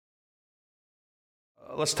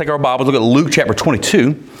Let's take our Bibles, look at Luke chapter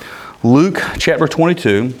 22. Luke chapter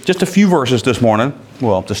 22, just a few verses this morning.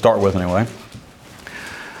 Well, to start with anyway.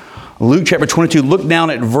 Luke chapter 22, look down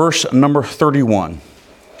at verse number 31.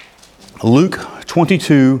 Luke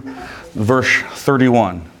 22, verse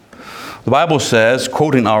 31. The Bible says,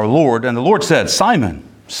 quoting our Lord, and the Lord said, Simon,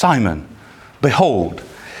 Simon, behold,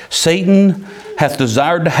 Satan hath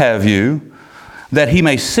desired to have you, that he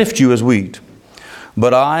may sift you as wheat.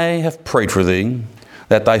 But I have prayed for thee,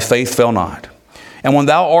 that thy faith fail not. And when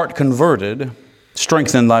thou art converted,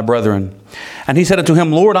 strengthen thy brethren. And he said unto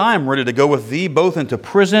him, Lord, I am ready to go with thee both into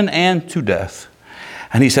prison and to death.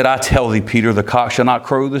 And he said, I tell thee, Peter, the cock shall not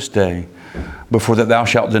crow this day, before that thou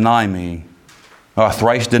shalt deny me, or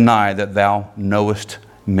thrice deny that thou knowest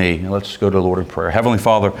me. Now let's go to the Lord in prayer. Heavenly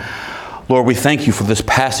Father, Lord, we thank you for this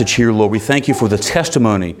passage here, Lord. We thank you for the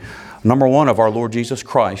testimony, number one, of our Lord Jesus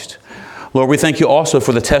Christ. Lord, we thank you also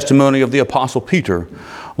for the testimony of the Apostle Peter.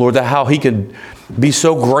 Lord, that how he could be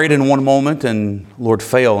so great in one moment and, Lord,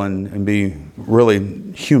 fail and be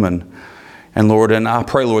really human. And, Lord, and I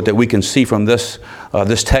pray, Lord, that we can see from this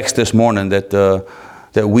text this morning that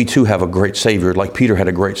we too have a great Savior, like Peter had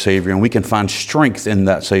a great Savior, and we can find strength in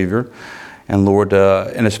that Savior. And, Lord,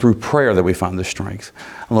 and it's through prayer that we find this strength.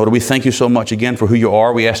 And, Lord, we thank you so much again for who you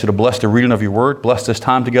are. We ask you to bless the reading of your word, bless this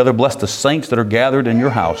time together, bless the saints that are gathered in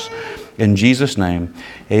your house. In Jesus' name,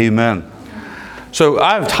 amen. So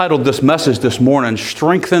I've titled this message this morning,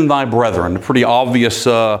 Strengthen Thy Brethren. A pretty obvious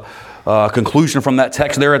conclusion from that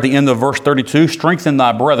text there at the end of verse 32, strengthen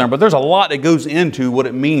thy brethren. But there's a lot that goes into what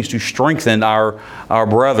it means to strengthen our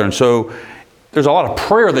brethren. So there's a lot of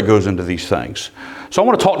prayer that goes into these things. So I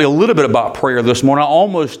want to talk to you a little bit about prayer this morning. I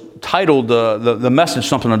almost titled the message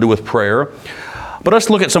something to do with prayer. But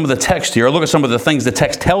let's look at some of the text here. Look at some of the things the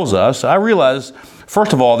text tells us. I realize,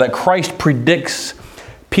 first of all, that Christ predicts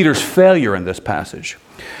Peter's failure in this passage.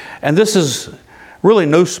 And this is really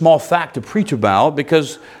no small fact to preach about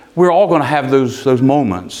because we're all going to have those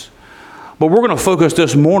moments. But we're going to focus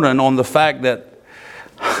this morning on the fact that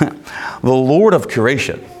the Lord of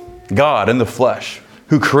creation, God in the flesh,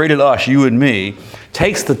 who created us, you and me,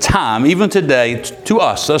 takes the time, even today, to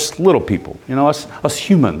us little people, us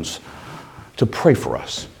humans, to pray for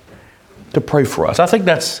us. To pray for us. I think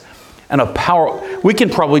that's a power. We can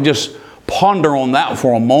probably just ponder on that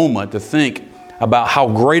for a moment to think about how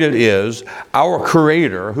great it is our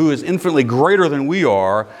Creator, who is infinitely greater than we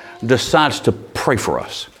are, decides to pray for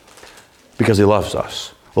us because He loves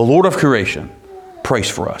us. The Lord of creation prays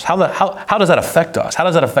for us. How does that affect us? How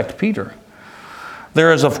does that affect Peter?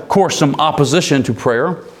 There is, of course, some opposition to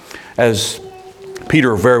prayer, as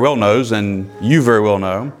Peter very well knows and you very well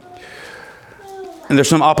know. And there's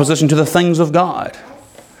some opposition to the things of God.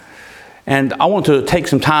 And I want to take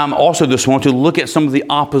some time also this morning to look at some of the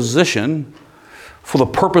opposition for the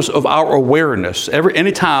purpose of our awareness.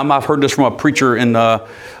 Anytime I've heard this from a preacher in a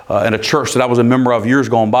church that I was a member of years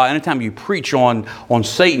gone by, anytime you preach on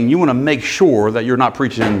Satan, you want to make sure that you're not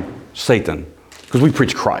preaching Satan. Because we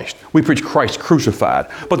preach Christ. We preach Christ crucified.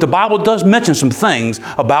 But the Bible does mention some things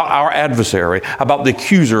about our adversary, about the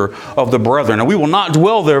accuser of the brethren. And we will not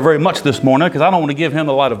dwell there very much this morning because I don't want to give him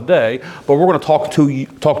the light of day. But we're going to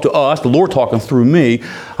talk to us, the Lord talking through me,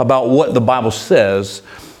 about what the Bible says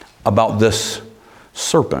about this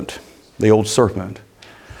serpent, the old serpent.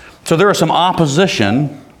 So there is some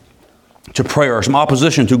opposition to prayer, some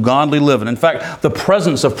opposition to godly living. In fact, the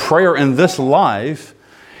presence of prayer in this life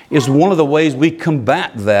is one of the ways we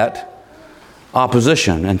combat that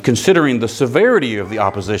opposition. And considering the severity of the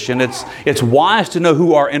opposition, it's wise to know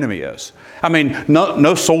who our enemy is. I mean,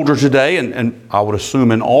 no soldier today, and I would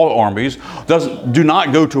assume in all armies, do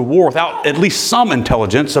not go to war without at least some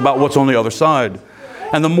intelligence about what's on the other side.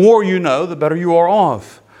 And the more you know, the better you are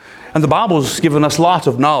off. And the Bible's given us lots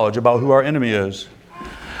of knowledge about who our enemy is.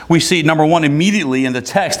 We see, number one, immediately in the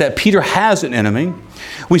text that Peter has an enemy.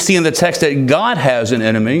 We see in the text that God has an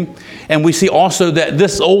enemy. And we see also that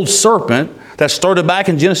this old serpent that started back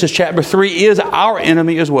in Genesis chapter 3 is our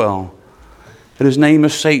enemy as well. And his name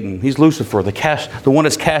is Satan. He's Lucifer, the one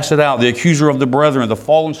that's casted out, the accuser of the brethren, the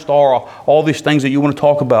fallen star, all these things that you want to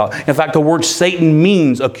talk about. In fact, the word Satan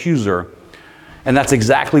means accuser. And that's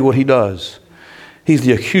exactly what he does. He's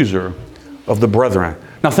the accuser of the brethren.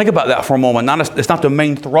 Now think about that for a moment. It's not the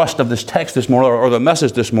main thrust of this text this morning or the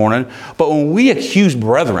message this morning, but when we accuse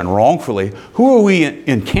brethren wrongfully, who are we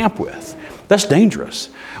in camp with? That's dangerous.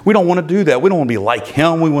 We don't want to do that. We don't want to be like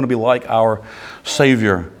him. We want to be like our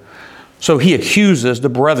Savior. So he accuses the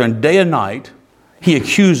brethren day and night He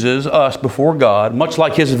accuses us before God, much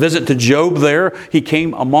like his visit to Job there. He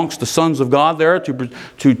came amongst the sons of God there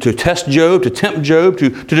to test Job, to tempt Job, to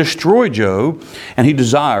destroy Job. And he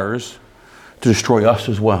desires to destroy us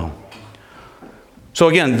as well. So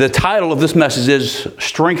again, the title of this message is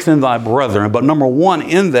Strengthen Thy Brethren. But number one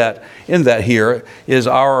in that here is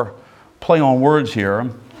our play on words here.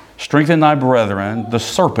 Strengthen thy brethren. The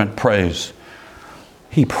serpent prays.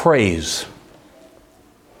 He prays.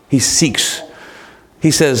 He seeks.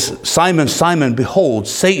 He says, Simon, Simon, behold,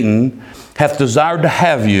 Satan hath desired to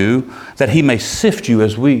have you, that he may sift you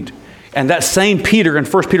as wheat. And that same Peter in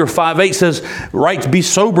 1 Peter 5:8 says, right, be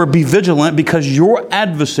sober, be vigilant, because your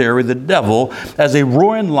adversary, the devil, as a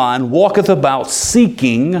roaring lion, walketh about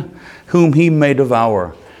seeking whom he may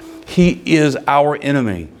devour. He is our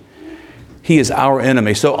enemy. He is our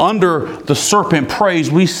enemy. So under the serpent praise,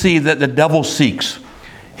 we see that the devil seeks.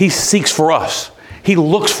 He seeks for us. He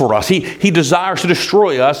looks for us. He desires to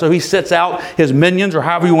destroy us. So he sets out his minions, or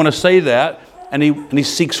however you want to say that, and he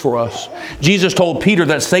seeks for us. Jesus told Peter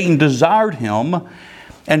that Satan desired him,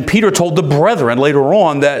 and Peter told the brethren later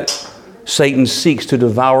on that Satan seeks to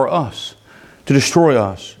devour us, to destroy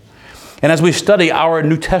us. And as we study our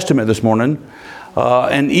New Testament this morning,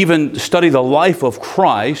 and even study the life of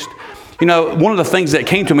Christ, you know, one of the things that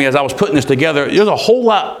came to me as I was putting this together, there's a whole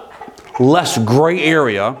lot less gray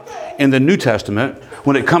area in the New Testament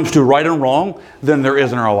when it comes to right and wrong than there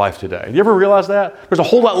is in our life today. Do you ever realize that? There's a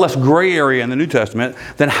whole lot less gray area in the New Testament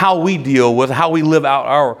than how we deal with, how we live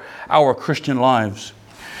out our Christian lives.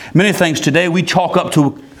 Many things today we chalk up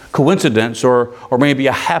to coincidence or maybe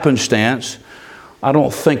a happenstance. I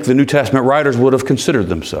don't think the New Testament writers would have considered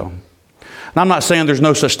them so. And I'm not saying there's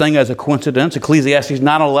no such thing as a coincidence. Ecclesiastes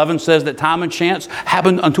 9:11 says that time and chance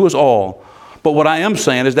happen unto us all. But what I am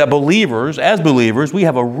saying is that as believers, we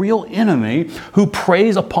have a real enemy who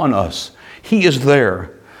preys upon us. He is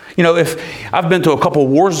there. You know, if I've been to a couple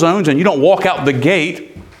war zones and you don't walk out the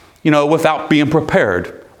gate, you know, without being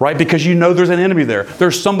prepared, right? Because you know there's an enemy there.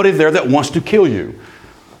 There's somebody there that wants to kill you.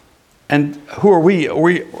 And who are we?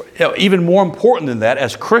 Even more important than that,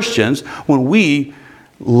 as Christians, when we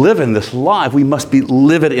live in this life, we must be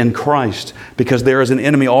live in Christ, because there is an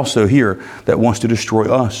enemy also here that wants to destroy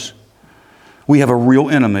us. We have a real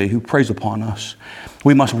enemy who preys upon us.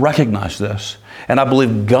 We must recognize this. And I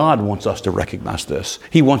believe God wants us to recognize this.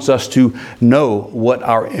 He wants us to know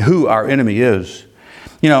who our enemy is.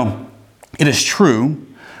 You know, it is true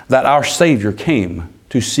that our Savior came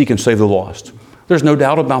to seek and save the lost. There's no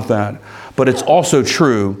doubt about that. But it's also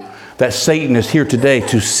true that Satan is here today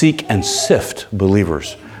to seek and sift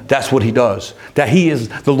believers. That's what he does. That he is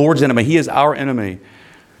the Lord's enemy. He is our enemy.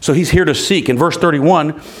 So he's here to seek. In verse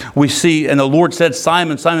 31, we see, and the Lord said,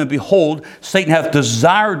 Simon, Simon, behold, Satan hath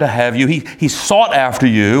desired to have you. He sought after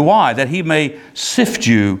you. Why? That he may sift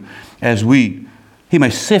you as wheat. He may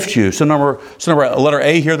sift you. So letter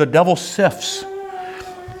A here, the devil sifts.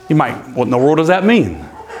 You might, what in the world does that mean?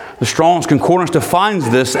 The Strong's Concordance defines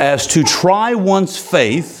this as to try one's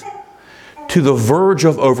faith to the verge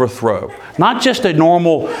of overthrow. Not just a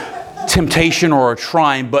normal temptation or a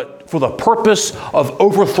trying, but for the purpose of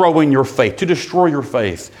overthrowing your faith, to destroy your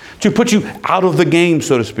faith, to put you out of the game,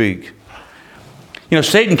 so to speak. You know,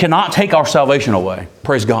 Satan cannot take our salvation away,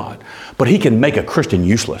 praise God, but he can make a Christian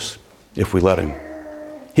useless if we let him.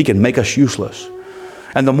 He can make us useless.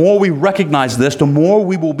 And the more we recognize this, the more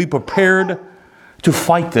we will be prepared to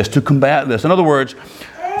fight this, to combat this. In other words,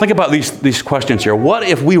 think about these questions here. What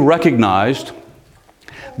if we recognized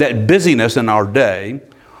that busyness in our day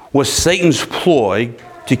was Satan's ploy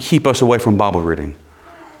to keep us away from Bible reading?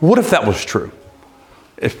 What if that was true?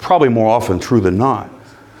 It's probably more often true than not.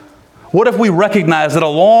 What if we recognize that a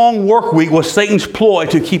long work week was Satan's ploy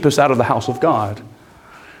to keep us out of the house of God?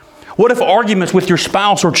 What if arguments with your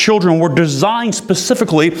spouse or children were designed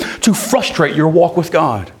specifically to frustrate your walk with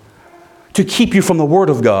God, to keep you from the Word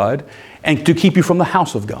of God, and to keep you from the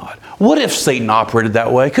house of God? What if Satan operated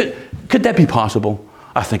that way? Could that be possible?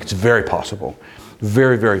 I think it's very possible.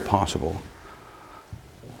 Very, very possible.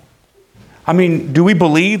 I mean, do we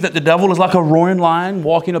believe that the devil is like a roaring lion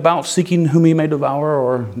walking about seeking whom he may devour,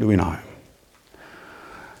 or do we not?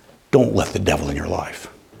 Don't let the devil in your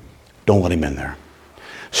life. Don't let him in there.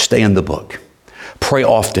 Stay in the book. Pray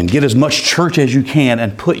often. Get as much church as you can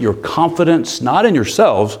and put your confidence, not in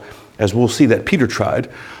yourselves, as we'll see that Peter tried,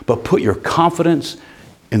 but put your confidence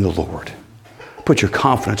in the Lord. Put your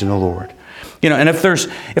confidence in the Lord. You know, and if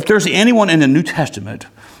there's anyone in the New Testament,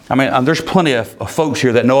 I mean, there's plenty of folks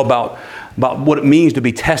here that know about about what it means to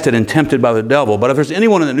be tested and tempted by the devil. But if there's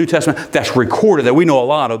anyone in the New Testament that's recorded that we know a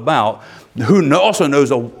lot about, who also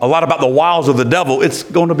knows a lot about the wiles of the devil, it's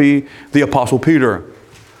going to be the Apostle Peter.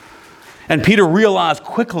 And Peter realized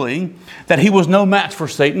quickly that he was no match for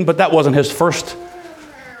Satan, but that wasn't his first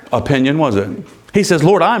opinion, was it? He says,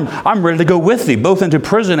 Lord, I'm ready to go with thee, both into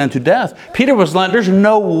prison and to death. Peter was like, there's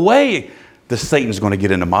no way that Satan's going to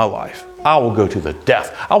get into my life. I will go to the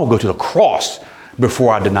death. I will go to the cross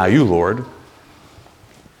before I deny you, Lord.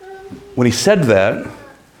 When he said that,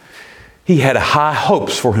 he had high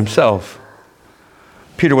hopes for himself.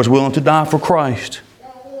 Peter was willing to die for Christ.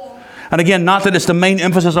 And again, not that it's the main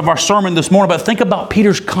emphasis of our sermon this morning, but think about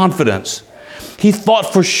Peter's confidence. He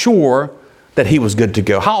thought for sure that he was good to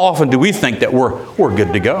go. How often do we think that we're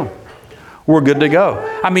good to go? We're good to go.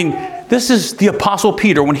 I mean, this is the Apostle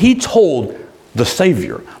Peter when he told the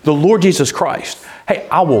Savior, the Lord Jesus Christ, hey,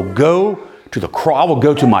 I will go to the cross. I will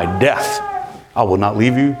go to my death. I will not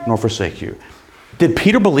leave you nor forsake you. Did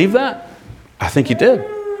Peter believe that? I think he did.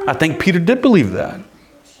 I think Peter did believe that.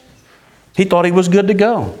 He thought he was good to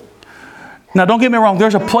go. Now, don't get me wrong.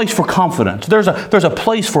 There's a place for confidence. There's a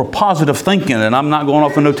place for positive thinking, and I'm not going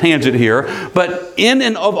off on no tangent here. But in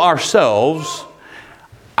and of ourselves,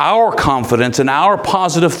 our confidence and our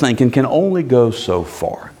positive thinking can only go so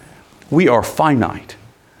far. We are finite.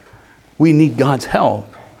 We need God's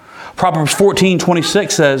help. Proverbs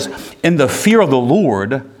 14:26 says, in the fear of the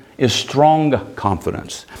Lord is strong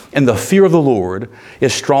confidence. In the fear of the Lord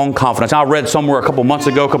is strong confidence. I read somewhere a couple months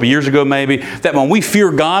ago, a couple years ago maybe, that when we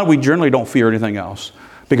fear God, we generally don't fear anything else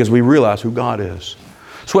because we realize who God is.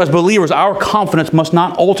 So as believers, our confidence must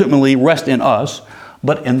not ultimately rest in us,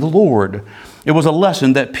 but in the Lord. It was a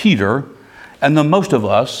lesson that Peter and the most of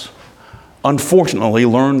us, unfortunately,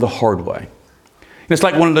 learned the hard way. It's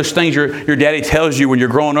like one of those things your daddy tells you when you're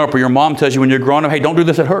growing up, or your mom tells you when you're growing up, hey, don't do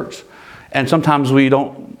this, it hurts. And sometimes we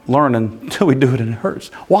don't learn until we do it and it hurts.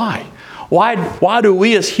 Why? Why do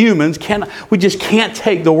we as humans, we just can't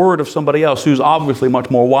take the word of somebody else who's obviously much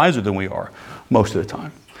more wiser than we are most of the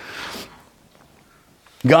time?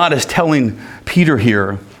 God is telling Peter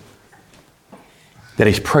here that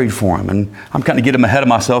he's prayed for him. And I'm kind of getting ahead of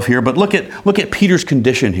myself here, but look at Peter's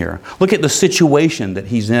condition here. Look at the situation that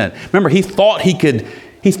he's in. Remember, he thought he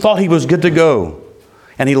was good to go.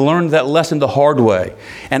 And he learned that lesson the hard way.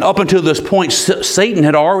 And up until this point, Satan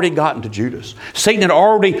had already gotten to Judas. Satan had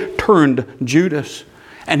already turned Judas.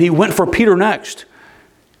 And he went for Peter next.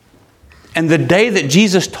 And the day that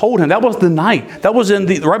Jesus told him, that was the night. That was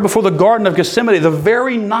right before the Garden of Gethsemane, the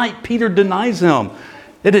very night Peter denies him.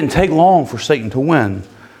 It didn't take long for Satan to win,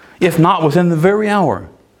 if not within the very hour.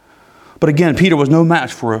 But again, Peter was no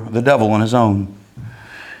match for the devil on his own.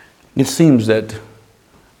 It seems that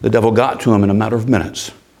the devil got to him in a matter of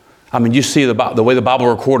minutes. I mean, you see the way the Bible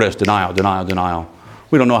recorded is denial, denial, denial.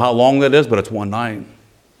 We don't know how long that is, but it's one night.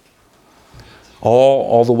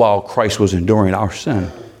 All the while Christ was enduring our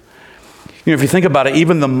sin. You know, if you think about it,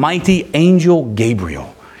 even the mighty angel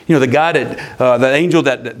Gabriel, you know, the guy that angel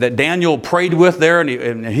that Daniel prayed with there,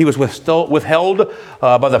 and he was withheld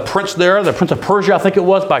by the prince there, the prince of Persia, I think it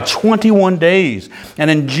was, by 21 days. And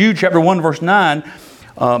in Jude chapter 1, verse 9,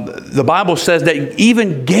 the Bible says that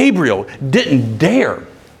even Gabriel didn't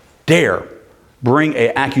dare bring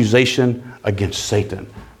an accusation against Satan,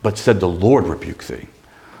 but said, the Lord rebuke thee.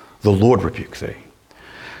 The Lord rebuke thee.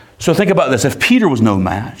 So think about this. If Peter was no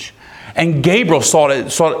match, and Gabriel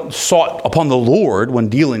sought upon the Lord when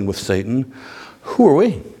dealing with Satan, who are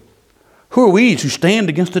we? Who are we to stand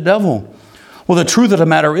against the devil? Well, the truth of the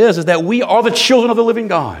matter is that we are the children of the living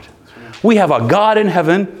God. We have a God in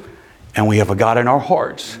heaven, and we have a God in our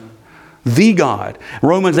hearts. The God.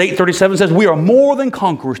 Romans 8:37 says, we are more than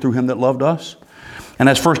conquerors through him that loved us. And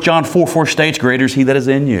as 1 John 4:4 states, greater is he that is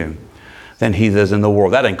in you than he that is in the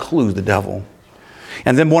world. That includes the devil.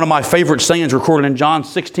 And then one of my favorite sayings recorded in John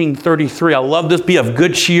 16:33. I love this. Be of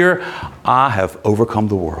good cheer. I have overcome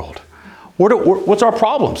the world. What's our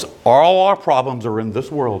problems? All our problems are in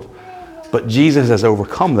this world. But Jesus has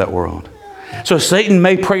overcome that world. So Satan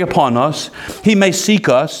may prey upon us. He may seek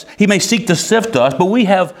us. He may seek to sift us. But we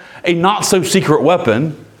have a not so secret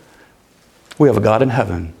weapon. We have a God in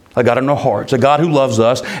heaven. A God in our hearts. A God who loves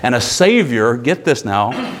us. And a Savior. Get this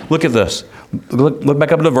now. Look at this. Look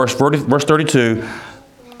back up to the verse 32.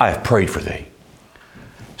 I have prayed for thee.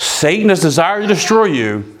 Satan has desired to destroy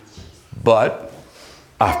you, but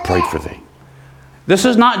I've prayed for thee. This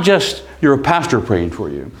is not just your pastor praying for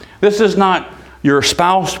you. This is not your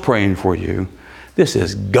spouse praying for you. This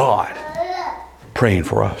is God praying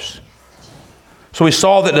for us. So we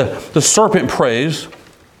saw that the serpent prays,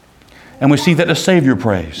 and we see that the Savior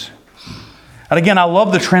prays. And again, I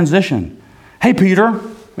love the transition. Hey, Peter.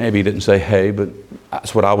 Maybe he didn't say hey, but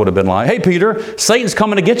that's what I would have been like. Hey, Peter, Satan's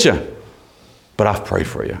coming to get you. But I've prayed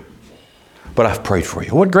for you. But I've prayed for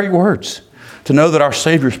you. What great words to know that our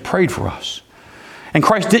Savior's prayed for us. And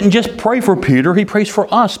Christ didn't just pray for Peter, He prays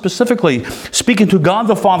for us specifically. Speaking to God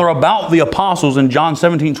the Father about the apostles in John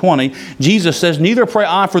 17:20, Jesus says, neither pray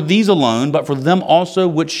I for these alone, but for them also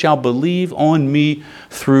which shall believe on me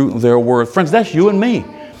through their word. Friends, that's you and me.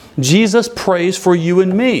 Jesus prays for you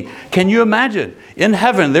and me. Can you imagine? In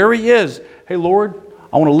heaven, there He is. Hey, Lord,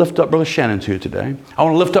 I want to lift up Brother Shannon to you today. I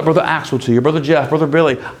want to lift up Brother Axel to you, Brother Jeff, Brother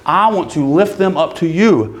Billy. I want to lift them up to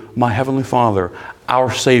you, my Heavenly Father,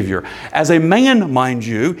 our Savior. As a man, mind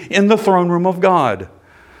you, in the throne room of God.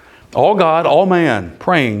 All God, all man,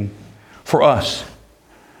 praying for us.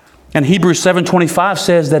 And Hebrews 7:25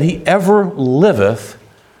 says that He ever liveth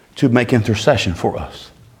to make intercession for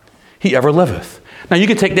us. He ever liveth. Now you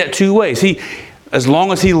can take that two ways. As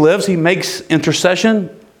long as He lives, He makes intercession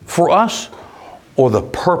for us, or the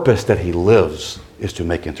purpose that He lives is to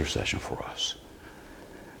make intercession for us.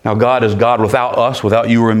 Now God is God without us, without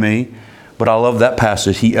you or me, but I love that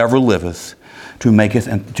passage. He ever liveth to make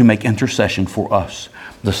intercession for us.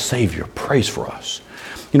 The Savior prays for us.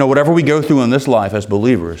 You know, whatever we go through in this life as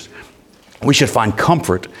believers, we should find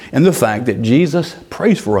comfort in the fact that Jesus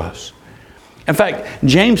prays for us. In fact,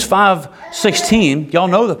 James 5:16, y'all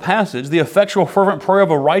know the passage, the effectual fervent prayer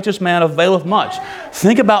of a righteous man availeth much.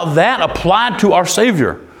 Think about that applied to our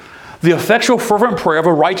Savior. The effectual fervent prayer of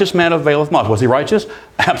a righteous man availeth much. Was He righteous?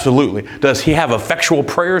 Absolutely. Does He have effectual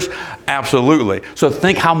prayers? Absolutely. So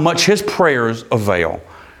think how much His prayers avail.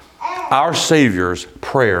 Our Savior's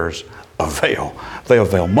prayers avail. They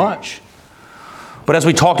avail much. But as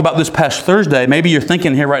we talked about this past Thursday, maybe you're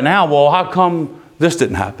thinking here right now, well, how come this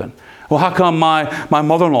didn't happen? Well, how come my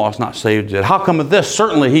mother-in-law is not saved yet? How come this?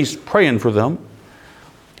 Certainly He's praying for them.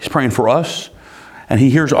 He's praying for us. And He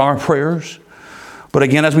hears our prayers. But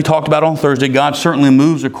again, as we talked about on Thursday, God certainly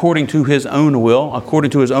moves according to His own will,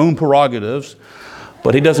 according to His own prerogatives.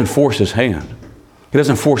 But He doesn't force His hand. He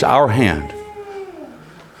doesn't force our hand.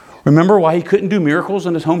 Remember why He couldn't do miracles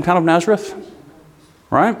in His hometown of Nazareth?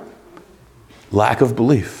 Right? Lack of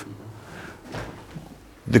belief.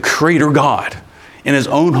 The Creator God, in His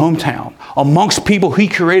own hometown, amongst people He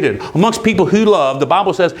created, amongst people He loved, the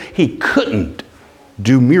Bible says He couldn't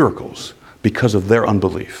do miracles because of their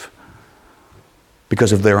unbelief.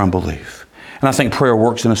 Because of their unbelief. And I think prayer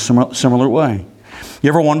works in a similar way. You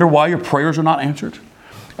ever wonder why your prayers are not answered?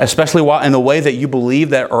 Especially why in the way that you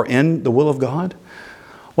believe that are in the will of God?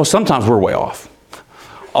 Well, sometimes we're way off.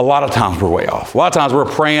 A lot of times we're way off. A lot of times we're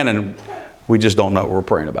praying and we just don't know what we're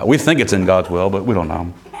praying about. We think it's in God's will, but we don't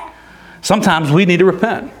know. Sometimes we need to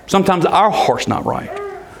repent. Sometimes our heart's not right.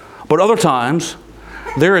 But other times,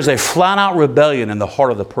 there is a flat-out rebellion in the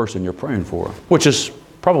heart of the person you're praying for, which is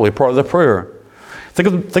probably part of the prayer.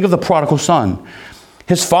 Think of the prodigal son.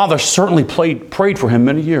 His father certainly prayed for him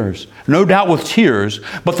many years, no doubt with tears,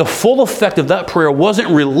 but the full effect of that prayer wasn't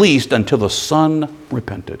released until the son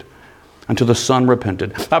repented. Until the son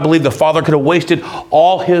repented. I believe the father could have wasted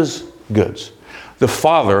all his goods. The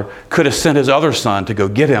father could have sent his other son to go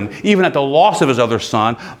get him, even at the loss of his other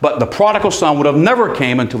son, but the prodigal son would have never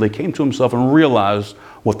came until he came to himself and realized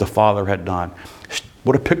what the father had done.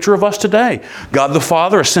 What a picture of us today. God the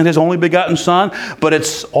Father has sent His only begotten Son, but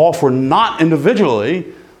it's all for not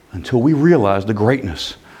individually until we realize the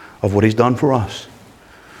greatness of what He's done for us.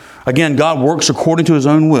 Again, God works according to His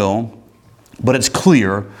own will, but it's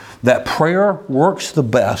clear that prayer works the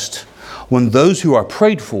best when those who are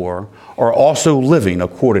prayed for are also living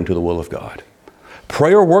according to the will of God.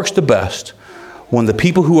 Prayer works the best when the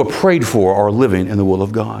people who are prayed for are living in the will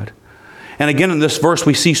of God. And again, in this verse,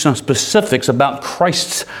 we see some specifics about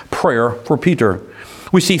Christ's prayer for Peter.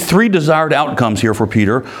 We see three desired outcomes here for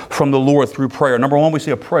Peter from the Lord through prayer. Number one, we see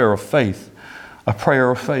a prayer of faith. A prayer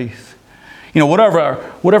of faith. You know,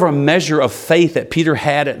 whatever measure of faith that Peter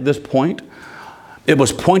had at this point, it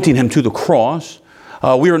was pointing him to the cross.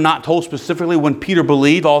 We are not told specifically when Peter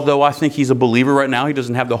believed, although I think he's a believer right now. He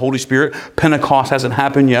doesn't have the Holy Spirit. Pentecost hasn't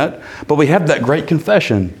happened yet. But we have that great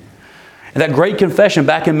confession. And that great confession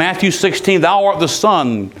back in Matthew 16, thou art the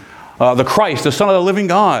Son, the Christ, the Son of the living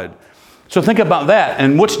God. So think about that.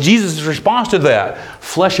 And what's Jesus' response to that?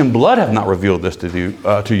 Flesh and blood have not revealed this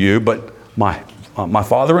to you, but my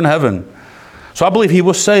Father in heaven. So I believe he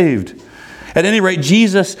was saved. At any rate,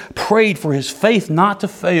 Jesus prayed for his faith not to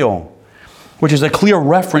fail, which is a clear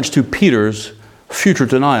reference to Peter's future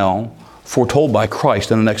denial foretold by Christ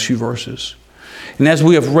in the next few verses. And as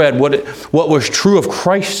we have read, what was true of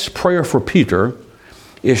Christ's prayer for Peter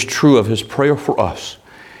is true of his prayer for us.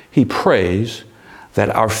 He prays that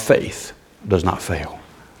our faith does not fail.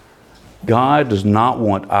 God does not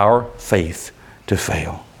want our faith to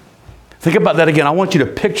fail. Think about that again. I want you to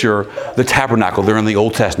picture the tabernacle there in the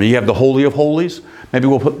Old Testament. You have the Holy of Holies. Maybe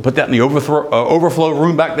we'll put that in the overflow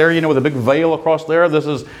room back there, with a big veil across there. This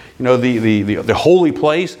is, the holy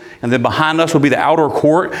place. And then behind us will be the outer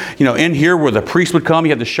court. In here where the priest would come,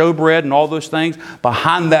 you had the showbread and all those things.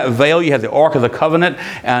 Behind that veil, you had the Ark of the Covenant.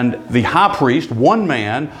 And the high priest, one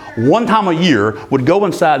man, one time a year, would go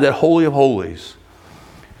inside that Holy of Holies.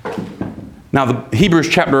 Now, the Hebrews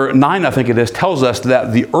chapter 9, I think it is, tells us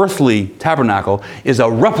that the earthly tabernacle is a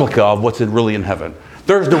replica of what's really in heaven.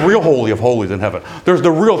 There's the real Holy of Holies in heaven. There's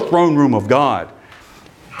the real throne room of God.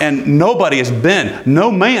 And no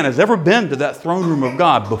man has ever been to that throne room of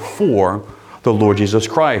God before the Lord Jesus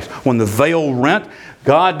Christ. When the veil rent,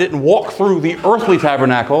 God didn't walk through the earthly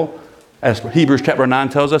tabernacle, as Hebrews chapter 9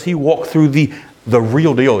 tells us. He walked through the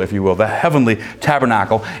real deal, if you will, the heavenly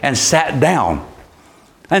tabernacle, and sat down.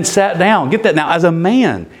 Get that now, as a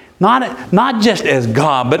man. Not just as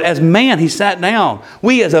God, but as man, He sat down.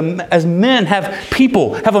 We as men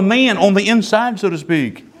have a man on the inside, so to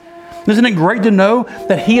speak. Isn't it great to know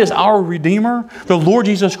that He is our Redeemer, the Lord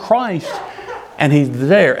Jesus Christ? And He's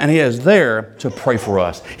there, and He is there to pray for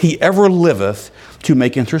us. He ever liveth to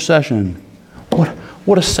make intercession.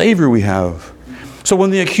 What a Savior we have. So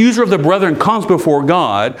when the accuser of the brethren comes before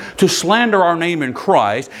God to slander our name in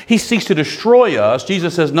Christ, he seeks to destroy us.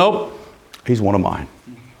 Jesus says, nope, he's one of mine.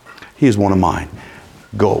 He is one of mine.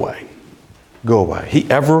 Go away. Go away. He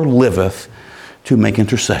ever liveth to make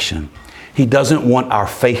intercession. He doesn't want our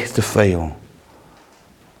faith to fail.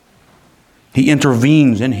 He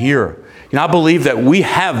intervenes in here. I believe that we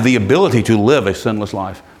have the ability to live a sinless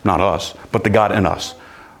life. Not us, but the God in us.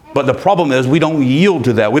 But the problem is we don't yield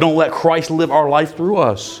to that. We don't let Christ live our life through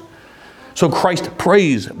us. So Christ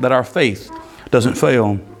prays that our faith doesn't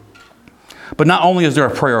fail. But not only is there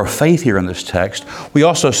a prayer of faith here in this text, we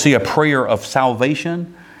also see a prayer of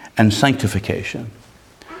salvation and sanctification.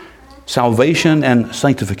 Salvation and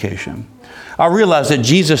sanctification. I realize that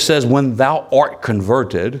Jesus says, when thou art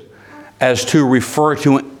converted, as to refer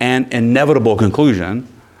to an inevitable conclusion,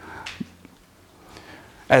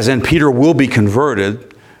 as in Peter will be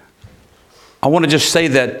converted. I want to just say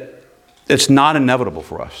that it's not inevitable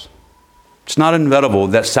for us. It's not inevitable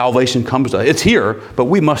that salvation comes to us. It's here, but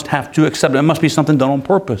we must have to accept it. It must be something done on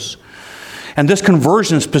purpose. And this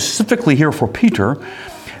conversion specifically here for Peter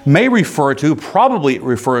probably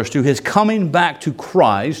refers to his coming back to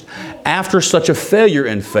Christ after such a failure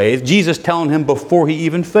in faith. Jesus telling him before he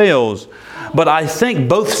even fails. But I think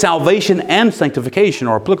both salvation and sanctification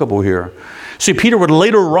are applicable here. See, Peter would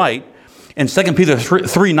later write in 2 Peter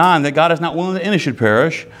 3:9 that God is not willing that any should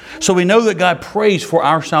perish. So we know that God prays for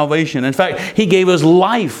our salvation. In fact, He gave His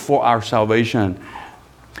life for our salvation.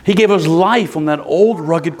 He gave His life on that old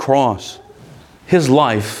rugged cross. His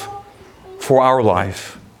life for our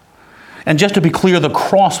life. And just to be clear, the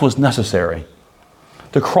cross was necessary.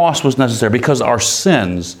 The cross was necessary because our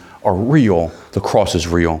sins are real. The cross is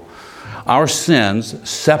real. Our sins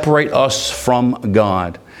separate us from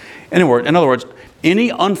God. In other words,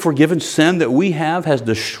 any unforgiven sin that we have has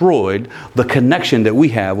destroyed the connection that we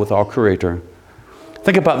have with our Creator.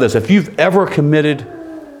 Think about this. If you've ever committed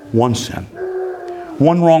one sin,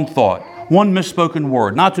 one wrong thought, one misspoken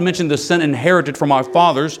word, not to mention the sin inherited from our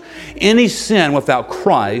fathers, any sin without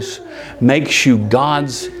Christ makes you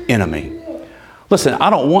God's enemy. Listen, I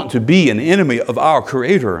don't want to be an enemy of our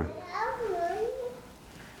Creator.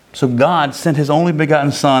 So God sent His only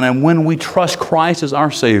begotten Son, and when we trust Christ as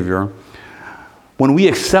our Savior, when we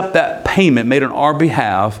accept that payment made on our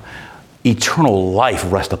behalf, eternal life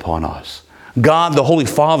rests upon us. God, the Holy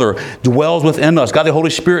Father, dwells within us. God, the Holy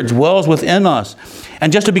Spirit, dwells within us.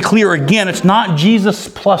 And just to be clear again, it's not Jesus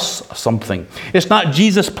plus something. It's not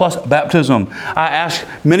Jesus plus baptism. I ask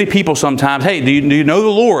many people sometimes, hey, do you know the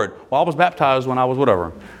Lord? Well, I was baptized when I was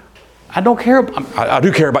whatever. I don't care. I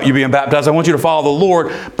do care about you being baptized. I want you to follow the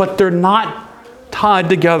Lord. But they're not tied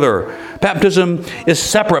together. Baptism is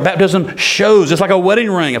separate. Baptism shows. It's like a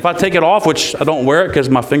wedding ring. If I take it off, which I don't wear it because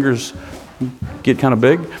my fingers get kind of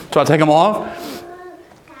big, so I take them off.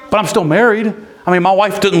 But I'm still married. I mean, my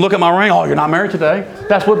wife didn't look at my ring. Oh, you're not married today?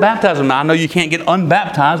 That's what baptism is. I know you can't get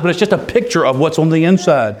unbaptized, but it's just a picture of what's on the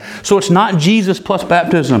inside. So it's not Jesus plus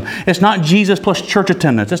baptism. It's not Jesus plus church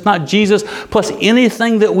attendance. It's not Jesus plus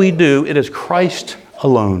anything that we do. It is Christ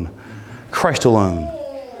alone. Christ alone.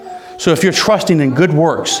 So if you're trusting in good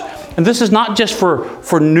works, and this is not just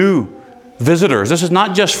for new visitors. This is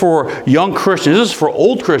not just for young Christians. This is for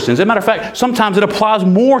old Christians. As a matter of fact, sometimes it applies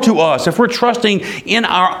more to us. If we're trusting in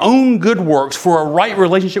our own good works for a right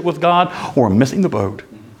relationship with God, we're missing the boat.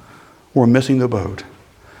 we're missing the boat.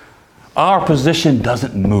 Our position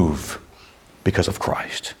doesn't move because of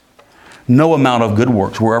Christ. No amount of good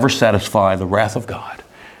works will ever satisfy the wrath of God.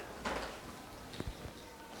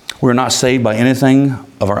 We're not saved by anything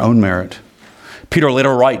of our own merit. Peter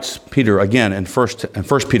later writes, in 1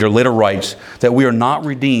 Peter later writes that we are not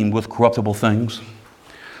redeemed with corruptible things,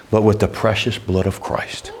 but with the precious blood of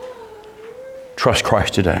Christ. Trust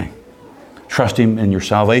Christ today. Trust Him in your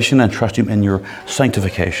salvation and trust Him in your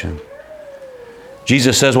sanctification.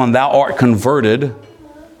 Jesus says when thou art converted,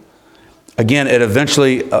 again, it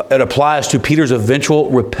applies to Peter's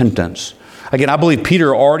eventual repentance. Again, I believe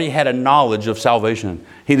Peter already had a knowledge of salvation.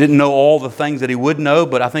 He didn't know all the things that he would know,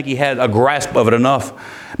 but I think he had a grasp of it enough.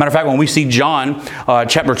 Matter of fact, when we see John,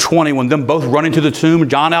 chapter 20, when them both run into the tomb,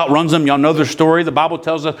 John outruns them. Y'all know their story. The Bible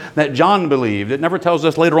tells us that John believed. It never tells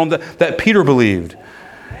us later on that Peter believed.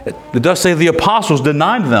 It does say the apostles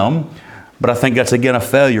denied them, but I think that's again a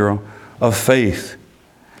failure of faith.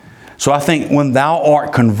 So I think when thou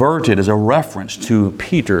art converted is a reference to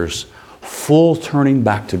Peter's full turning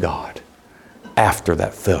back to God after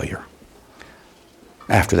that failure.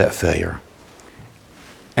 After that failure.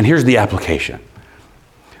 And here's the application.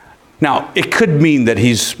 Now, it could mean that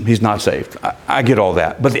he's not saved. I get all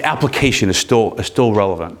that. But the application is still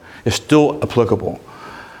relevant. It's still applicable.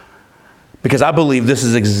 Because I believe this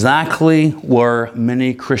is exactly where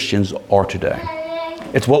many Christians are today.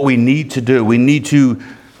 It's what we need to do. We need to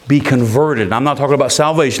be converted. And I'm not talking about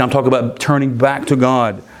salvation. I'm talking about turning back to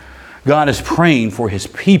God. God is praying for His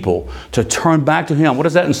people to turn back to Him. What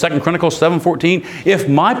is that in 2 Chronicles 7:14? If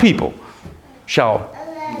my people shall...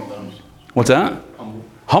 What's that?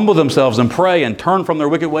 Humble themselves and pray and turn from their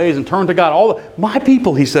wicked ways and turn to God. My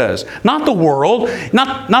people, He says. Not the world.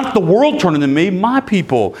 Not the world turning to me. My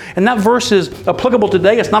people. And that verse is applicable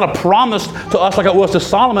today. It's not a promise to us like it was to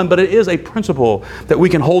Solomon, but it is a principle that we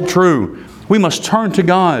can hold true. We must turn to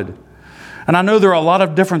God. And I know there are a lot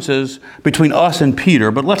of differences between us and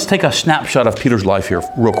Peter, but let's take a snapshot of Peter's life here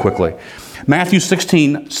real quickly. Matthew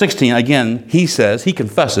 16, again, he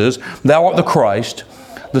confesses, thou art the Christ,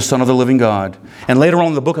 the Son of the living God. And later on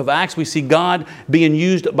in the book of Acts, we see God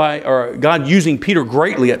God using Peter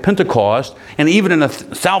greatly at Pentecost, and even in the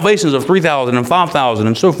salvations of 3,000 and 5,000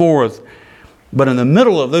 and so forth. But in the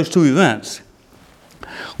middle of those two events,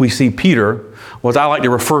 we see Peter, what I like to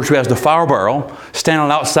refer to as the fire barrel,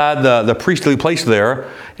 standing outside the priestly place there,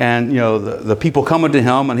 and the people coming to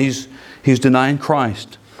him, and he's denying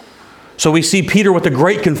Christ. So we see Peter with the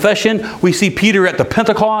great confession. We see Peter at the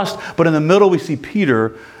Pentecost, but in the middle we see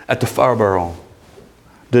Peter at the fire barrel,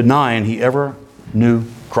 denying he ever knew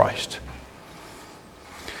Christ.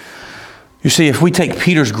 You see, if we take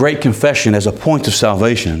Peter's great confession as a point of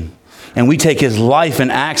salvation, and we take his life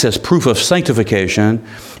and acts as proof of sanctification,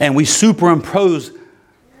 and we superimpose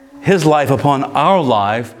his life upon our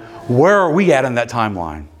life, where are we at in that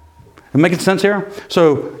timeline? Am I making sense here?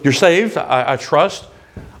 So you're saved, I trust.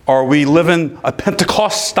 Are we living a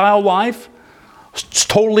Pentecost-style life? It's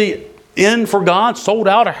totally in for God, sold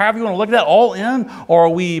out, or however you want to look at that, all in? Or are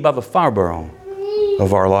we by the fire barrel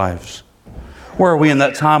of our lives? Where are we in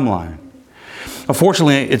that timeline?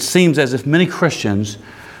 Unfortunately, it seems as if many Christians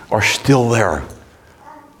are still there.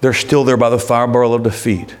 They're still there by the fire barrel of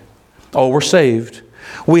defeat. Oh, we're saved.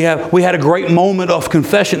 We had a great moment of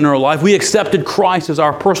confession in our life. We accepted Christ as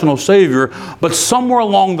our personal Savior, but somewhere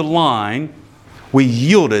along the line, we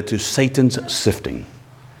yielded to Satan's sifting.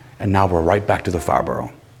 And now we're right back to the fire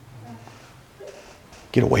barrel.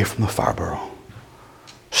 Get away from the fire barrel.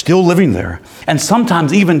 Still living there, and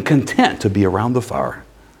sometimes even content to be around the fire.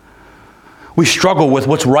 We struggle with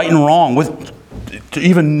what's right and wrong, to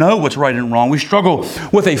even know what's right and wrong. We struggle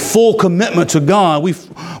with a full commitment to God.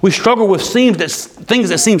 We struggle with things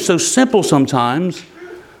that seem so simple sometimes,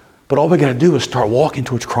 but all we got to do is start walking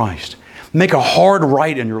towards Christ. Make a hard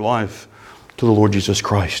right in your life to the Lord Jesus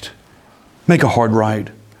Christ. Make a hard right.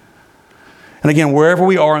 And again, wherever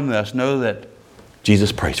we are in this, know that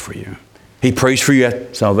Jesus prays for you. He prays for you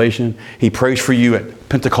at salvation. He prays for you at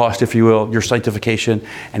Pentecost, if you will, your sanctification.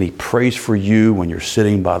 And He prays for you when you're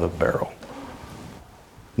sitting by the barrel,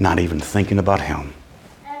 not even thinking about Him.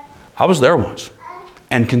 I was there once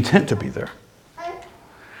and content to be there.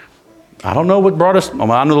 I don't know what brought us.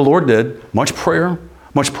 I know the Lord did. Much prayer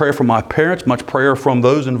from my parents, much prayer from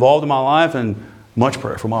those involved in my life, and much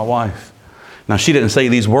prayer from my wife. Now, she didn't say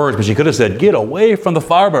these words, but she could have said, get away from the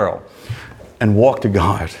fire barrel and walk to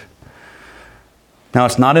God. Now,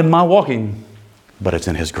 it's not in my walking, but it's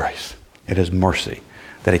in His grace. It is mercy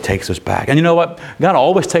that He takes us back. And you know what? God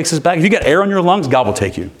always takes us back. If you got air in your lungs, God will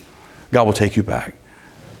take you. God will take you back.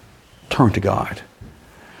 Turn to God.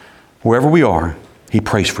 Wherever we are, He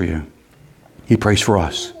prays for you. He prays for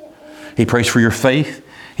us. He prays for your faith.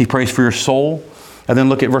 He prays for your soul. And then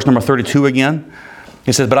look at verse number 32 again.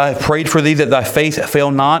 It says, but I have prayed for thee that thy faith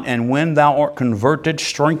fail not, and when thou art converted,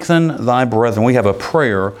 strengthen thy brethren. We have a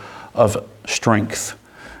prayer of strength.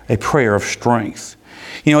 A prayer of strength.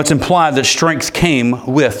 You know, it's implied that strength came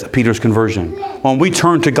with Peter's conversion. When we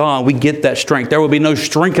turn to God, we get that strength. There will be no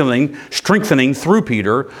strengthening through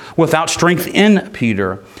Peter without strength in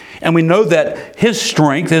Peter. And we know that his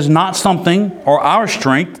strength is not something, or our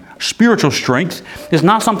strength, spiritual strength, is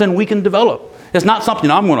not something we can develop. It's not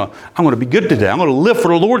something, I'm going to be good today. I'm going to live for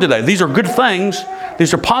the Lord today. These are good things.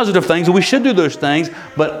 These are positive things, and we should do those things.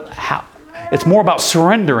 But how? It's more about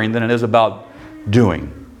surrendering than it is about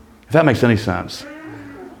doing. If that makes any sense.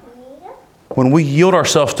 When we yield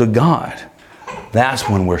ourselves to God, that's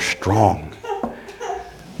when we're strong.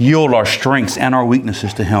 Yield our strengths and our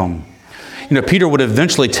weaknesses to Him. You know, Peter would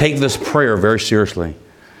eventually take this prayer very seriously.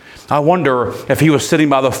 I wonder if he was sitting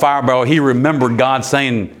by the fire barrel, he remembered God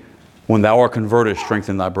saying, when thou art converted,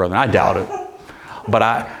 strengthen thy brethren. I doubt it. But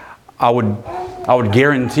I would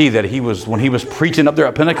guarantee that he was, when he was preaching up there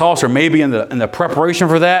at Pentecost, or maybe in the preparation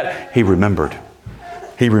for that, he remembered.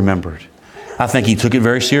 He remembered. I think he took it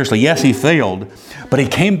very seriously. Yes, he failed, but he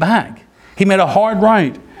came back. He made a hard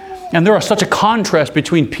right. And there is such a contrast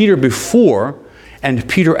between Peter before and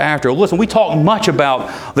Peter after. Listen, we talk much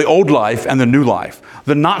about the old life and the new life.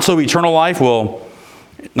 The not so eternal life, well,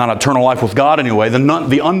 not eternal life with God anyway,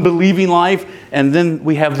 the unbelieving life, and then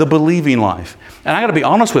we have the believing life. And I got to be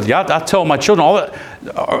honest with you, I tell my children, all that,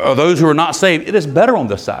 or those who are not saved, it is better on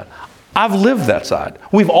this side. I've lived that side.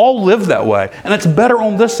 We've all lived that way, and it's better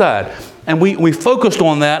on this side. And we focused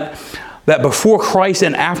on that before Christ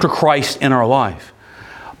and after Christ in our life.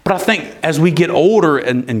 But I think as we get older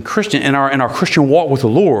in our Christian walk with the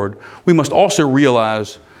Lord, we must also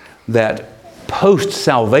realize that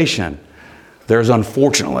post-salvation, there's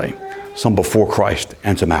unfortunately some before Christ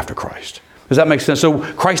and some after Christ. Does that make sense? So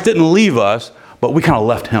Christ didn't leave us, but we kind of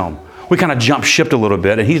left Him. We kind of jumped ship a little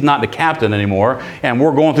bit, and He's not the captain anymore, and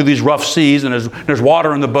we're going through these rough seas, and there's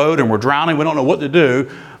water in the boat, and we're drowning. We don't know what to do,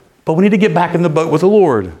 but we need to get back in the boat with the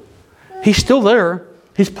Lord. He's still there.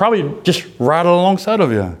 He's probably just right alongside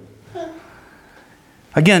of you.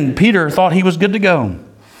 Again, Peter thought he was good to go.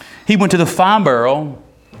 He went to the fire barrel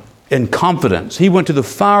in confidence. He went to the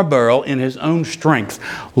fire barrel in his own strength.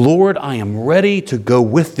 Lord, I am ready to go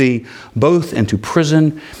with thee both into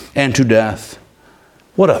prison and to death.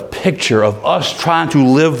 What a picture of us trying to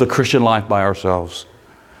live the Christian life by ourselves.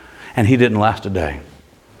 And he didn't last a day.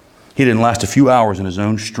 He didn't last a few hours in his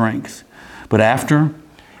own strength. But after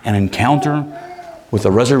an encounter with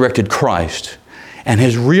the resurrected Christ and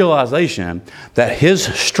his realization that his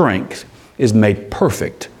strength is made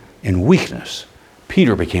perfect in weakness,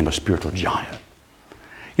 Peter became a spiritual giant.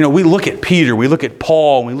 You know, we look at Peter, we look at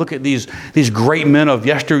Paul, we look at these great men of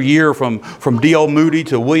yesteryear from D.L. Moody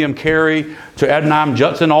to William Carey to Adoniram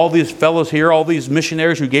Judson, all these fellows here, all these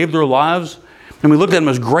missionaries who gave their lives. And we look at them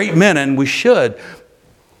as great men, and we should.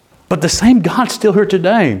 But the same God's still here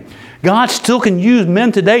today. God still can use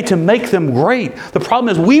men today to make them great. The problem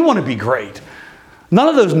is we want to be great. None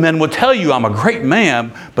of those men would tell you I'm a great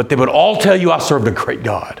man, but they would all tell you I served a great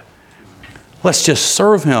God. Let's just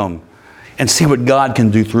serve Him and see what God can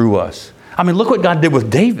do through us. I mean, look what God did with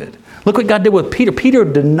David. Look what God did with Peter. Peter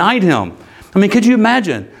denied Him. I mean, could you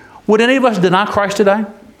imagine? Would any of us deny Christ today?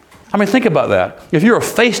 I mean, think about that. If you're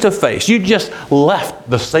face to face, you just left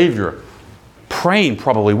the Savior, praying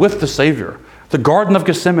probably with the Savior, the Garden of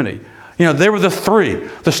Gethsemane. You know, there were the three,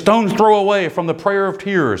 the stone's throw away from the prayer of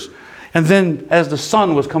tears. And then as the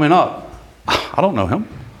sun was coming up, I don't know him.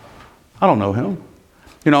 I don't know him.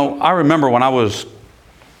 You know, I remember when I was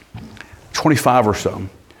 25 or so,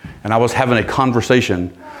 and I was having a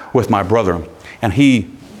conversation with my brother, and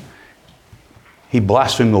he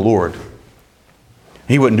blasphemed the Lord.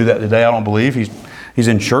 He wouldn't do that today, I don't believe. He's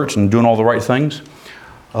in church and doing all the right things.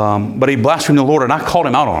 But he blasphemed the Lord, and I called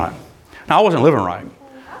him out on it. Now, I wasn't living right.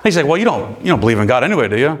 He said, well, you don't believe in God anyway,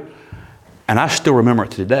 do you? And I still remember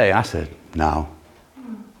it today. I said, no.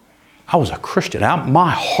 I was a Christian. My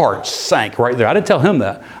heart sank right there. I didn't tell him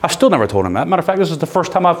that. I still never told him that. Matter of fact, this is the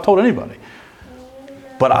first time I've told anybody.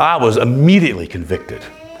 But I was immediately convicted.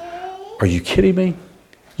 Are you kidding me?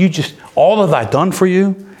 All have I done for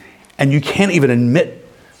you, and you can't even admit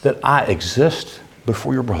that I exist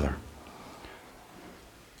before your brother.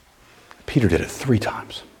 Peter did it 3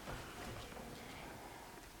 times.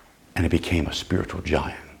 And he became a spiritual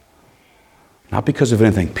giant. Not because of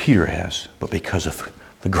anything Peter has, but because of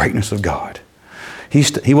the greatness of God.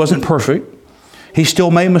 He wasn't perfect. He still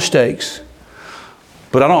made mistakes.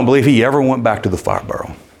 But I don't believe he ever went back to the fire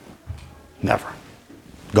barrel. Never.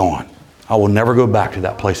 Gone. I will never go back to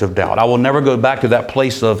that place of doubt. I will never go back to that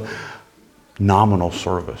place of nominal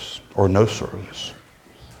service or no service.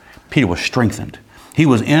 Peter was strengthened. He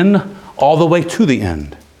was in all the way to the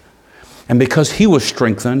end. And because he was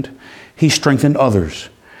strengthened, he strengthened others.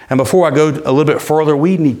 And before I go a little bit further,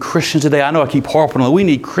 we need Christians today. I know I keep harping on it. We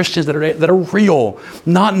need Christians that are real,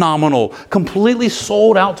 not nominal, completely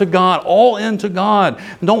sold out to God, all into God.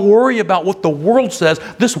 Don't worry about what the world says.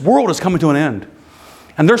 This world is coming to an end.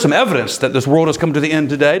 And there's some evidence that this world has come to the end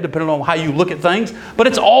today, depending on how you look at things. But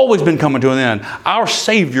it's always been coming to an end. Our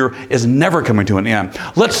Savior is never coming to an end.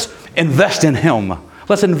 Let's invest in Him.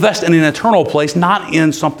 Let's invest in an eternal place, not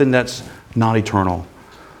in something that's not eternal.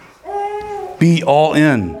 Be all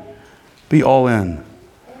in. Be all in.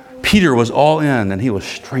 Peter was all in and he was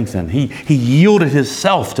strengthened. He yielded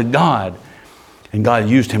himself to God. And God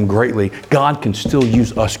used him greatly. God can still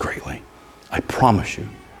use us greatly. I promise you.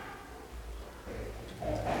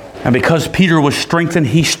 And because Peter was strengthened,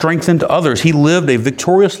 he strengthened others. He lived a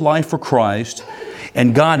victorious life for Christ.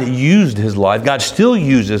 And God used his life. God still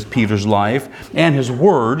uses Peter's life and his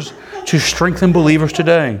words to strengthen believers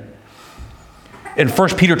today. In 1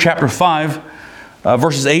 Peter chapter 5,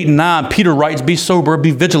 verses 8 and 9, Peter writes, "Be sober,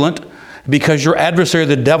 be vigilant, because your adversary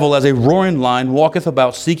the devil as a roaring lion walketh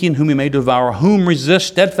about seeking whom he may devour, whom resist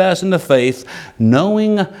steadfast in the faith,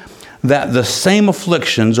 knowing that the same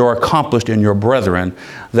afflictions are accomplished in your brethren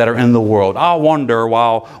that are in the world." I wonder,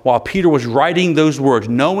 while Peter was writing those words,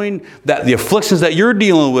 knowing that the afflictions that you're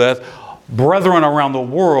dealing with, brethren around the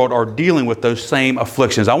world are dealing with those same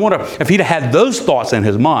afflictions. I wonder if he'd had those thoughts in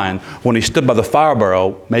his mind when he stood by the fire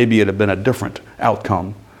barrel, maybe it'd have been a different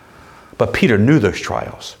outcome. But Peter knew those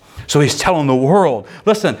trials. So he's telling the world,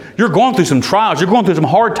 listen, you're going through some trials, you're going through some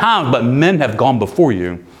hard times, but men have gone before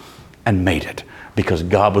you and made it because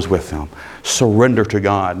God was with them. Surrender to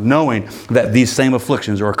God, knowing that these same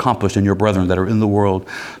afflictions are accomplished in your brethren that are in the world.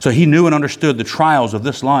 So he knew and understood the trials of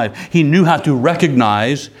this life. He knew how to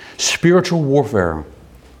recognize spiritual warfare.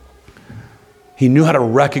 He knew how to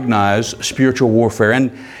recognize spiritual warfare.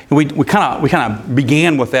 And we kind of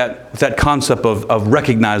began with that concept of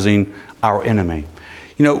recognizing our enemy.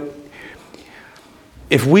 You know,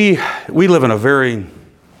 if we live in a very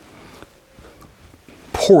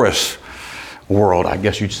porous world, I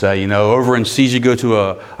guess you'd say, over in seas, you go to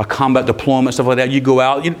a combat deployment, stuff like that, you go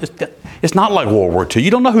out, it's not like World War II. You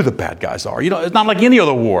don't know who the bad guys are. It's not like any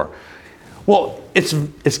other war. Well,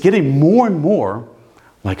 it's getting more and more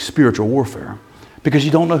like spiritual warfare because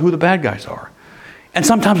you don't know who the bad guys are. And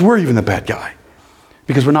sometimes we're even the bad guy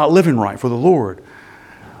because we're not living right for the Lord.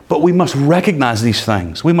 But we must recognize these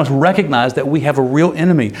things. We must recognize that we have a real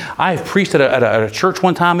enemy. I have preached at a church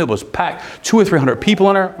one time. It was packed, 200 or 300 people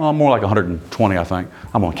in there. Well, more like 120, I think.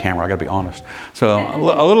 I'm on camera. I got to be honest. So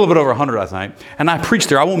a little bit over 100, I think. And I preached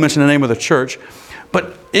there. I won't mention the name of the church,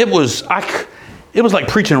 but it was like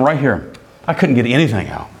preaching right here. I couldn't get anything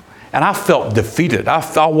out, and I felt defeated.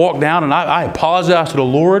 I walked down and I apologized to the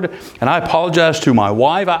Lord, and I apologized to my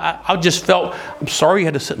wife. I just felt, I'm sorry you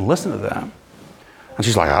had to sit and listen to that. And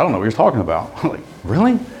she's like, I don't know what you're talking about. I'm like,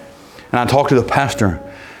 really? And I talked to the pastor,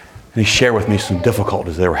 and he shared with me some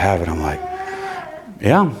difficulties they were having. I'm like,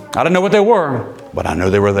 yeah, I didn't know what they were, but I know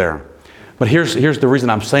they were there. But here's the reason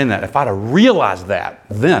I'm saying that. If I'd have realized that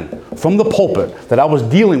then, from the pulpit, that I was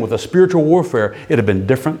dealing with a spiritual warfare, it'd have been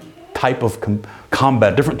different type of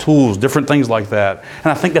combat, different tools, different things like that. And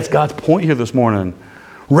I think that's God's point here this morning.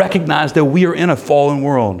 Recognize that we are in a fallen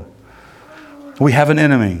world. We have an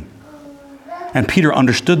enemy. And Peter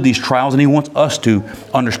understood these trials, and he wants us to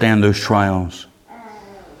understand those trials.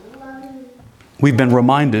 We've been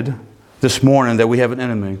reminded this morning that we have an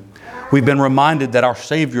enemy. We've been reminded that our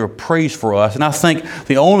Savior prays for us. And I think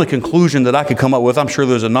the only conclusion that I could come up with, I'm sure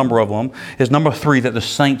there's a number of them, is number 3, that the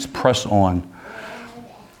saints press on.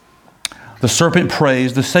 The serpent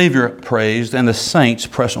prays, the Savior prays, and the saints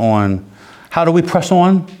press on. How do we press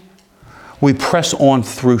on? We press on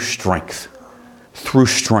through strength. Through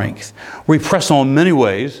strength. We press on many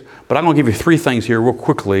ways, but I'm going to give you 3 things here real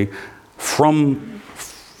quickly from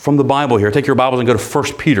the Bible here. Take your Bibles and go to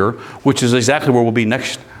 1 Peter, which is exactly where we'll be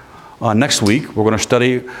next week. We're going to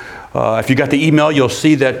study. If you got the email, you'll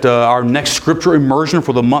see that our next scripture immersion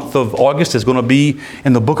for the month of August is going to be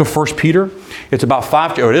in the book of 1 Peter. It's about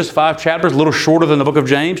 5 chapters, a little shorter than the book of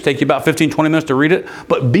James. Take you about 15-20 minutes to read it,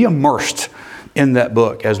 but be immersed in that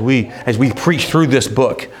book as we preach through this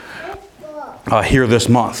book. Here this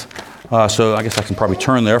month. So I guess I can probably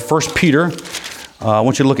turn there. 1 Peter, I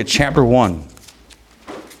want you to look at chapter 1.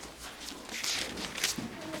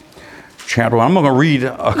 Chapter 1. I'm going to read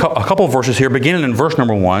a couple of verses here, beginning in verse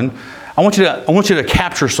number 1. I want you to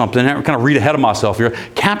capture something. I kind of read ahead of myself here.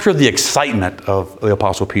 Capture the excitement of the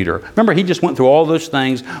Apostle Peter. Remember, he just went through all those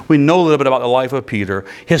things. We know a little bit about the life of Peter.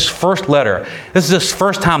 His first letter. This is his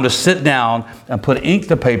first time to sit down and put ink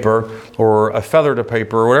to paper or a feather to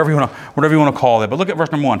paper or whatever you want to call it. But look at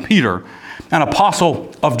verse number 1. Peter, an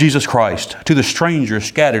apostle of Jesus Christ, to the strangers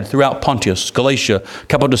scattered throughout Pontus, Galatia,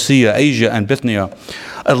 Cappadocia, Asia, and Bithynia,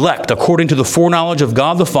 elect according to the foreknowledge of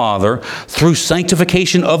God the Father, through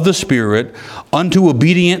sanctification of the Spirit, unto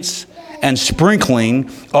obedience and sprinkling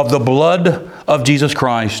of the blood of Jesus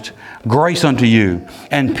Christ. Grace unto you,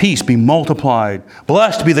 and peace be multiplied.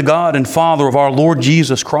 Blessed be the God and Father of our Lord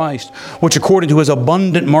Jesus Christ, which according to His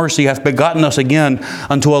abundant mercy hath begotten us again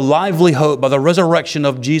unto a lively hope by the resurrection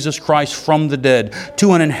of Jesus Christ from the dead,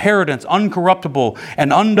 to an inheritance uncorruptible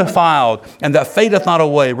and undefiled, and that fadeth not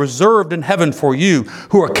away, reserved in heaven for you,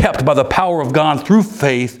 who are kept by the power of God through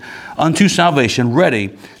faith unto salvation,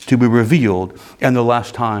 ready to be revealed in the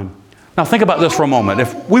last time. Now think about this for a moment.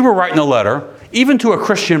 If we were writing a letter, even to a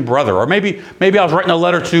Christian brother, or maybe I was writing a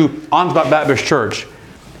letter to Ansbach Baptist Church.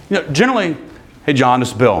 Generally, hey John, this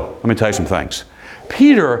is Bill. Let me tell you some things.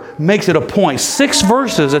 Peter makes it a point, 6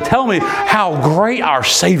 verses that tell me how great our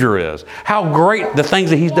Savior is, how great the things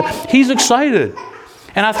that He's done. He's excited.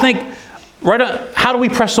 And I think, how do we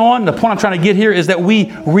press on? The point I'm trying to get here is that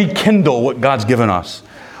we rekindle what God's given us.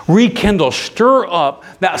 Rekindle, stir up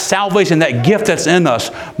that salvation, that gift that's in us.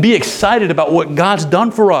 Be excited about what God's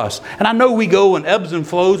done for us. And I know we go in ebbs and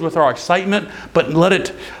flows with our excitement, but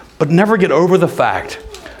never get over the fact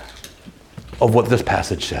of what this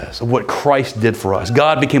passage says, of what Christ did for us.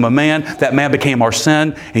 God became a man, that man became our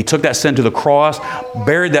sin, and He took that sin to the cross,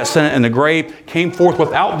 buried that sin in the grave, came forth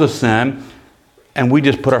without the sin, and we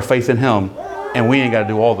just put our faith in Him, and we ain't got to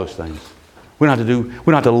do all those things. We don't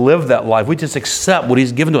have to live that life. We just accept what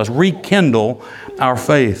He's given to us. Rekindle our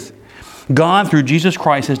faith. God, through Jesus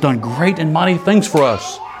Christ, has done great and mighty things for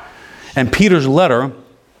us. And Peter's letter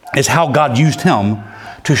is how God used him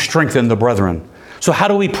to strengthen the brethren. So how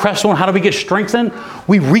do we press on? How do we get strengthened?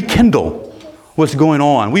 We rekindle what's going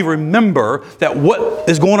on. We remember that what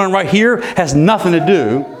is going on right here has nothing to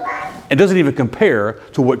do, and doesn't even compare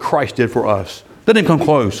to what Christ did for us. Doesn't even come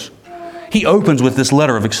close. He opens with this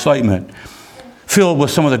letter of excitement, filled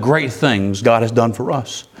with some of the great things God has done for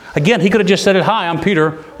us. Again, he could have just said it, "Hi, I'm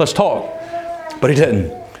Peter, let's talk." But he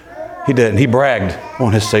didn't. He didn't. He bragged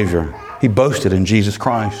on his Savior. He boasted in Jesus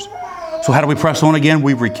Christ. So how do we press on again?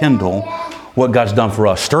 We rekindle what God's done for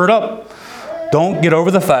us. Stir it up. Don't get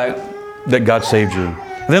over the fact that God saved you.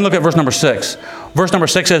 And then look at verse number 6. Verse number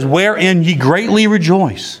 6 says, "Wherein ye greatly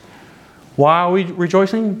rejoice." Why are we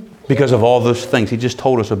rejoicing? Because of all those things He just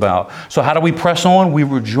told us about. So how do we press on? We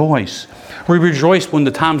rejoice. We rejoice when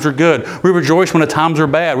the times are good. We rejoice when the times are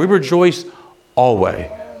bad. We rejoice always.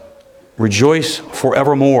 Rejoice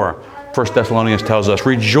forevermore. 1 Thessalonians tells us,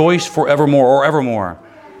 rejoice forevermore or evermore.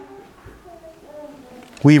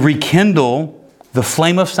 We rekindle the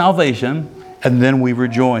flame of salvation, and then we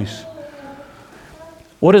rejoice.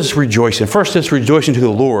 What is rejoicing? First, it's rejoicing to the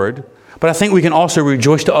Lord, but I think we can also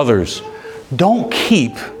rejoice to others. Don't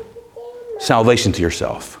keep salvation to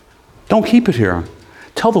yourself. Don't keep it here.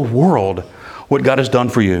 Tell the world what God has done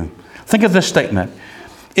for you. Think of this statement.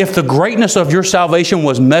 If the greatness of your salvation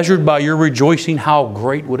was measured by your rejoicing, how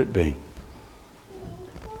great would it be?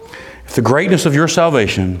 If the greatness of your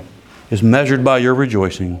salvation is measured by your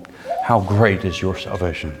rejoicing, how great is your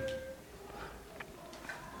salvation?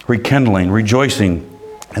 Rekindling, rejoicing,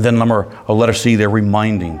 and then letter C there,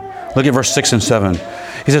 reminding. Look at verse 6 and 7.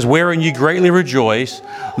 He says, "Wherein ye greatly rejoice,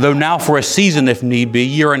 though now for a season, if need be,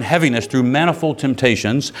 ye are in heaviness through manifold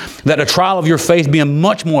temptations, that the trial of your faith, being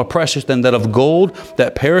much more precious than that of gold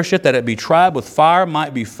that perisheth, that it be tried with fire,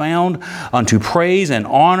 might be found unto praise and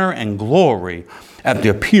honor and glory at the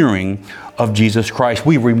appearing of Jesus Christ."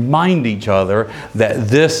 We remind each other that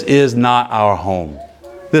this is not our home.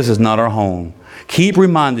 This is not our home. Keep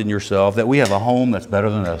reminding yourself that we have a home that's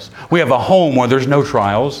better than this. We have a home where there's no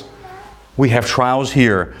trials. We have trials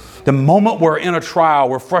here. The moment we're in a trial,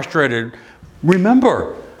 we're frustrated,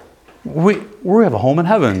 remember, we have a home in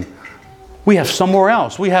heaven. We have somewhere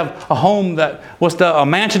else. We have a home a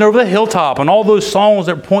mansion over the hilltop, and all those songs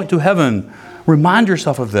that point to heaven. Remind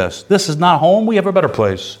yourself of this. This is not home. We have a better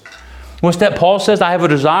place. What's that Paul says? I have a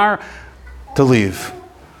desire to leave,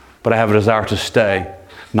 but I have a desire to stay.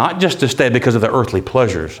 Not just to stay because of the earthly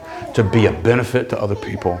pleasures, to be a benefit to other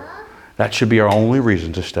people. That should be our only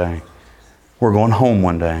reason to stay. We're going home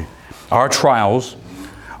one day. Our trials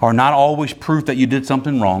are not always proof that you did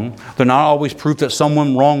something wrong. They're not always proof that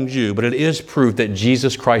someone wronged you, but it is proof that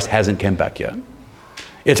Jesus Christ hasn't come back yet.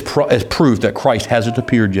 It's proof that Christ hasn't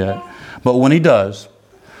appeared yet. But when He does,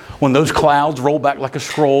 when those clouds roll back like a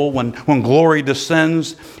scroll, when glory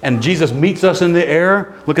descends and Jesus meets us in the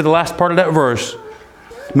air, look at the last part of that verse.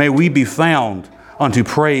 May we be found unto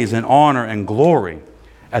praise and honor and glory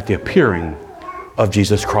at the appearing of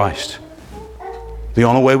Jesus Christ. The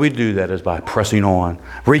only way we do that is by pressing on,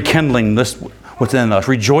 rekindling this within us,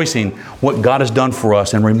 rejoicing what God has done for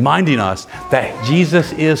us and reminding us that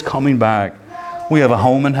Jesus is coming back. We have a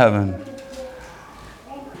home in heaven.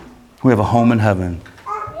 We have a home in heaven.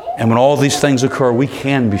 And when all these things occur, we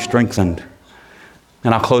can be strengthened.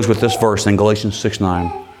 And I'll close with this verse in Galatians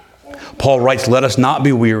 6:9. Paul writes, let us not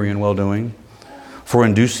be weary in well-doing, for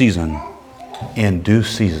in due season,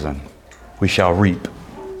 we shall reap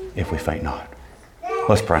if we faint not.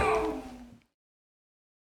 Let's pray.